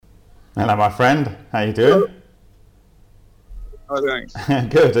Hello, my friend. How you Hello. doing? Oh, thanks.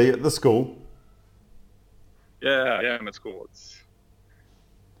 Good. Are you at the school? Yeah, I'm at school. It's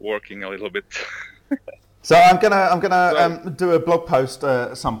working a little bit. So I'm gonna So, do a blog post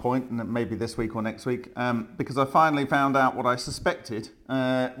at some point, and maybe this week or next week, because I finally found out what I suspected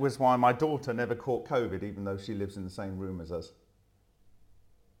was why my daughter never caught COVID, even though she lives in the same room as us.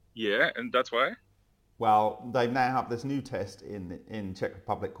 yeah, and that's why. Well, they now have this new test in Czech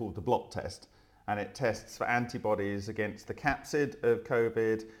Republic called the blot test, and it tests for antibodies against the capsid of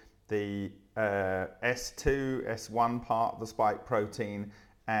COVID, the S2, S1 part of the spike protein,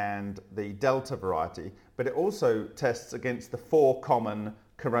 and the Delta variety. But it also tests against the four common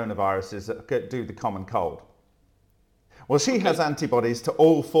coronaviruses that do the common cold. Well, she has Okay, antibodies to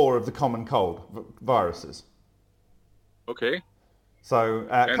all four of the common cold viruses. okay, So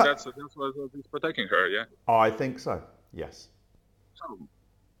and that's what is protecting her. Yeah. I think so. Yes. Oh,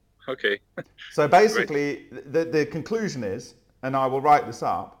 okay, So great. basically, the conclusion is, and I will write this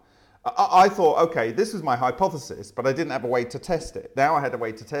up. I thought, okay, this was my hypothesis, but I didn't have a way to test it. Now I had a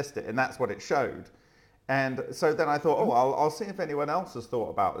way to test it, and that's what it showed. And so then I thought, Mhm. oh, I'll see if anyone else has thought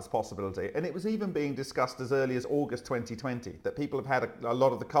about this possibility. And it was even being discussed as early as August 2020 that people have had a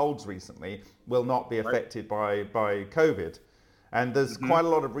lot of the colds recently will not be Right. affected by COVID. And there's Hmm. quite a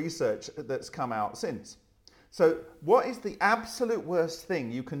lot of research that's come out since. So, what is the absolute worst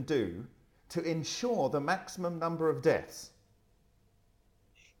thing you can do to ensure the maximum number of deaths?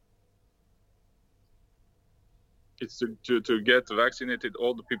 It's to get vaccinated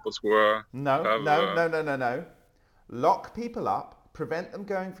all the people who are No, have. no, no, no, no, no. Lock people up, prevent them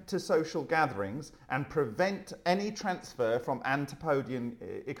going to social gatherings, and prevent any transfer from antipodian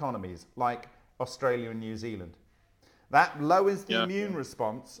economies like Australia and New Zealand. That lowers the Yeah, immune yeah,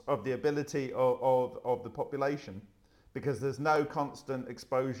 response of the ability of the population because there's no constant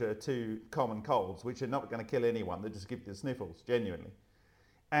exposure to common colds, which are not going to kill anyone, they just give you the sniffles, genuinely.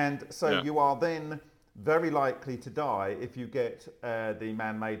 And so yeah. you are then very likely to die if you get the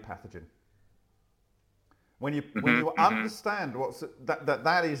man-made pathogen. When Hmm, you hmm. understand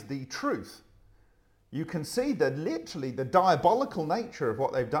that is the truth, you can see the literally the diabolical nature of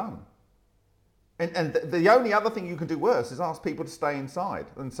what they've done. And the only other thing you can do worse is ask people to stay inside,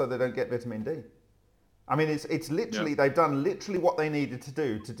 and so they don't get vitamin D. I mean, it's Yeah, literally they've done literally what they needed to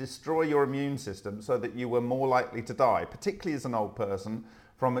do to destroy your immune system, so that you were more likely to die, particularly as an old person,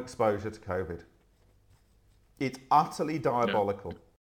 from exposure to COVID. It's utterly yeah. diabolical.